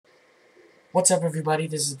What's up, everybody?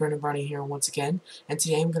 This is Barney here once again, and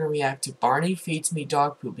today I'm going to react to Barney Feeds Me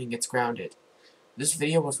Dog Poop and Gets Grounded. This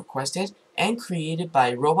video was requested and created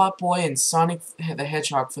by Robot Boy and Sonic the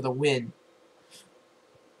Hedgehog for the win.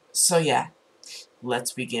 So yeah,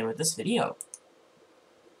 let's begin with this video.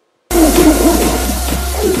 Nice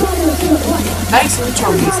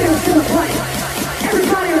intro music.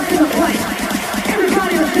 Everybody was gonna play.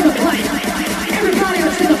 Everybody was gonna play. Everybody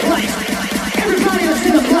was gonna play. Everybody was gonna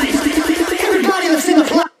play. Everybody was gonna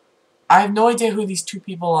play. I have no idea who these two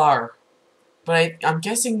people are, but I'm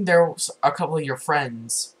guessing they're a couple of your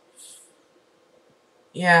friends.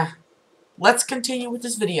 Yeah, let's continue with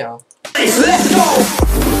this video. Let's go!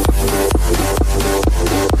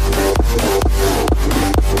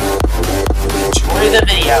 Enjoy the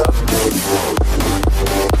video.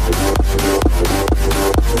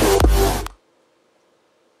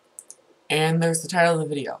 And there's the title of the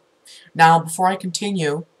video. Now, before I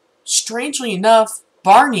continue, strangely enough,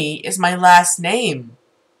 Barney is my last name.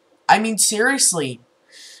 I mean, seriously.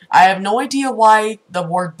 I have no idea why the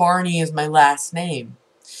word Barney is my last name.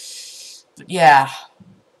 But yeah.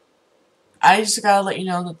 I just gotta let you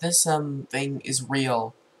know that this thing is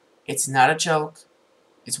real. It's not a joke.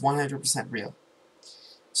 It's 100% real.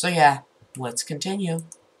 So yeah, let's continue.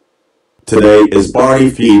 Today is Barney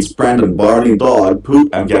feeds Brandon Barney dog poop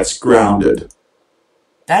and gets grounded.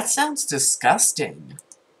 That sounds disgusting.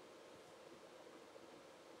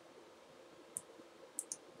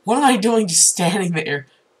 What am I doing just standing there?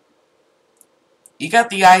 You got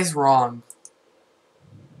the eyes wrong.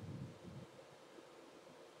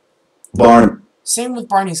 Same with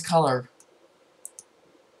Barney's color.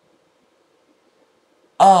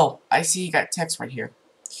 Oh, I see you got text right here.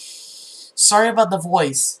 Sorry about the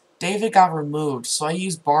voice. David got removed, so I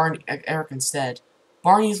used Eric instead.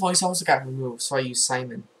 Barney's voice also got removed, so I used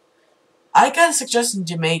Simon. I got a suggestion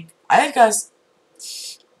to make.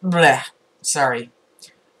 Sorry.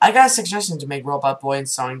 I got a suggestion to make Robot Boy and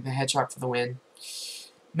Sonic the Hedgehog for the win.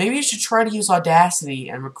 Maybe you should try to use Audacity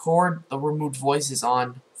and record the removed voices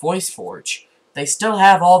on VoiceForge. They still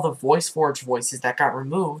have all the VoiceForge voices that got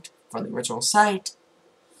removed from the original site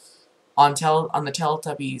on the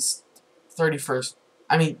Teletubbies 31st.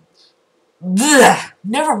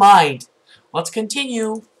 Never mind. Let's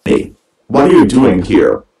continue. Hey, what are you doing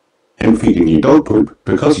here? I'm feeding you dog poop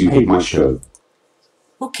because you hate my show.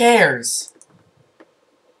 Who cares?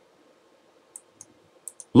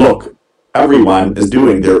 Look, everyone is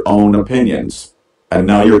doing their own opinions. And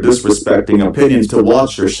now you're disrespecting opinions to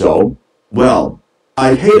watch your show? Well,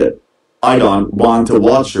 I hate it. I don't want to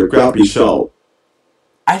watch your crappy show.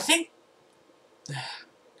 I think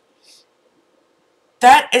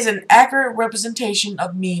that is an accurate representation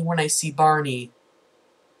of me when I see Barney.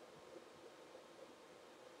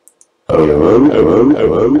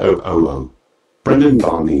 Oh. Brendan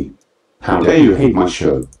Barney, how dare you hate my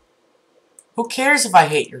show? Who cares if I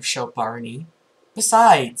hate your show, Barney?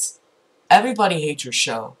 Besides, everybody hates your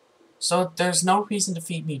show, so there's no reason to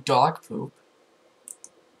feed me dog poop.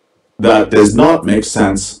 That does not make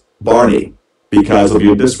sense, Barney, because of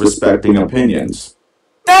your disrespecting opinions.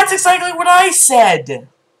 That's exactly what I said!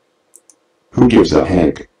 Who gives a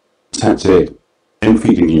heck? That's it. I'm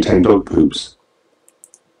feeding you 10 dog poops.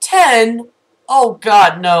 10? Oh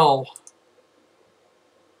god, no.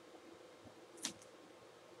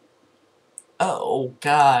 Oh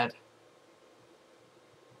god.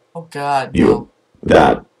 Oh god, no. You.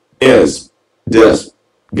 That is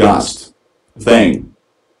disgusting.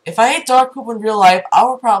 If I ate dog poop in real life, I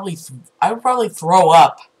would probably throw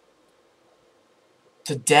up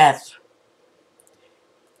to death.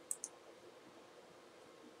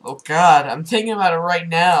 Oh god, I'm thinking about it right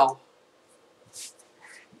now.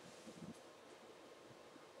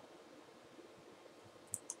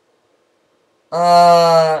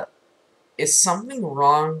 Is something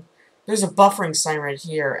wrong? There's a buffering sign right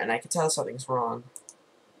here, and I can tell something's wrong.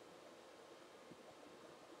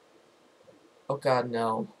 Oh god,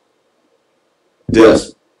 no.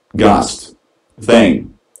 Disgusting.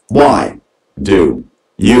 Why do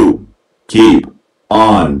you keep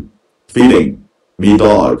on feeding me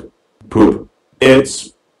dog poop?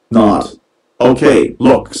 It's not okay.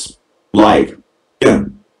 Looks like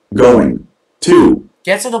I'm going to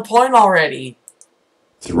Get to the point already.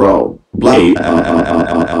 throw blade.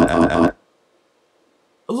 It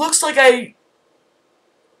looks like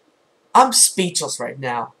I'm speechless right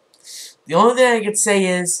now. The only thing I could say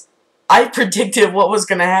is, I predicted what was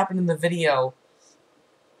going to happen in the video.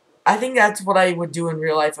 I think that's what I would do in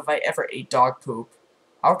real life if I ever ate dog poop.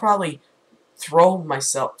 I would probably throw up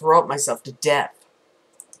myself to death.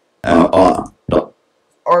 Or,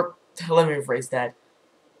 let me rephrase that.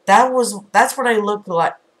 That's what I look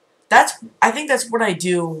like. I think that's what I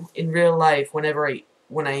do in real life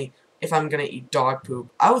if I'm gonna eat dog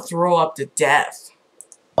poop. I would throw up to death.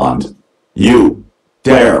 And you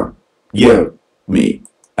dare give me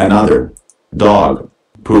another dog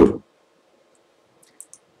poop.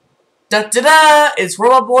 Da da da! It's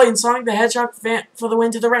Robot Boy and Sonic the Hedgehog for the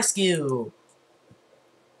win to the rescue.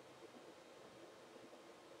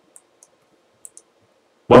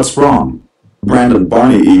 What's wrong? Brandon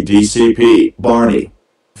Barney EDCP. Barney.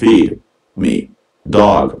 Feed me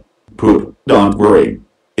dog poop. Don't worry.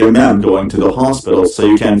 I'm going to the hospital so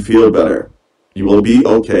you can feel better. You will be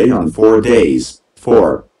okay on 4 days.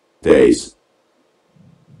 4 days.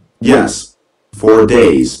 Yes, 4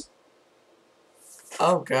 days.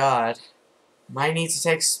 Oh God, you might need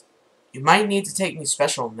to take me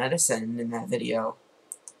special medicine in that video.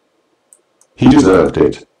 He deserved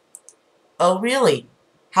it. Oh really?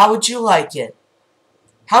 How would you like it?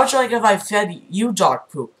 How would you like if I fed you dog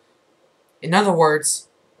poop? In other words,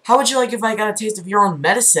 how would you like if I got a taste of your own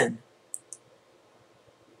medicine?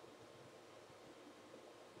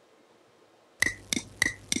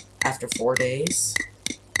 After 4 days?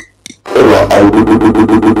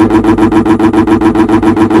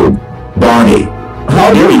 Barney,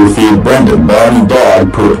 how dare you feed Brendan Barney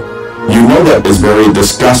dog poop? You know that is very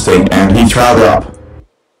disgusting and he tried up.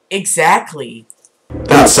 Exactly.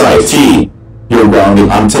 That's IT. You're grounded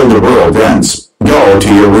until the world ends. Go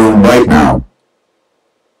to your room right now.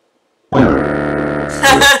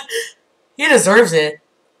 He deserves it.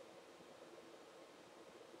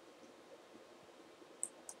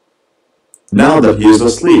 Now that he is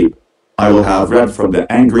asleep, I will have Red from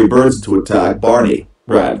the Angry Birds to attack Barney.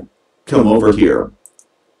 Red, come over here.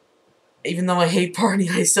 Even though I hate Barney,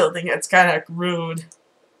 I still think that's kind of rude.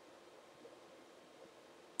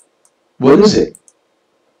 What is it?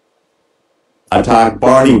 Attack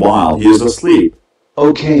Barney while he is asleep.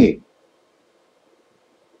 Okay.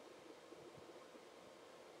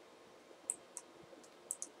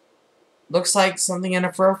 Looks like something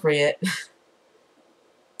inappropriate.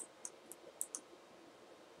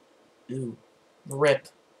 Ooh. RIP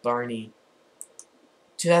Barney.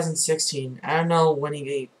 2016. I don't know when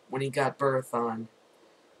he got birth on.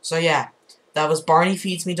 So yeah, that was Barney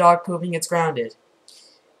Feeds Me Dog Pooping It's Grounded.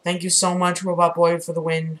 Thank you so much, Robot Boy, for the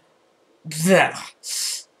win.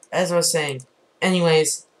 As I was saying.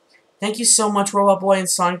 Anyways, thank you so much, Robot Boy and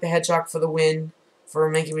Sonic the Hedgehog, for the win, for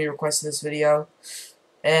making me request this video.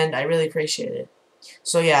 And I really appreciate it.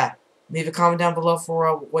 So yeah, leave a comment down below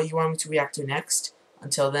for what you want me to react to next.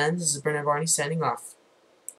 Until then, this is Barney signing off.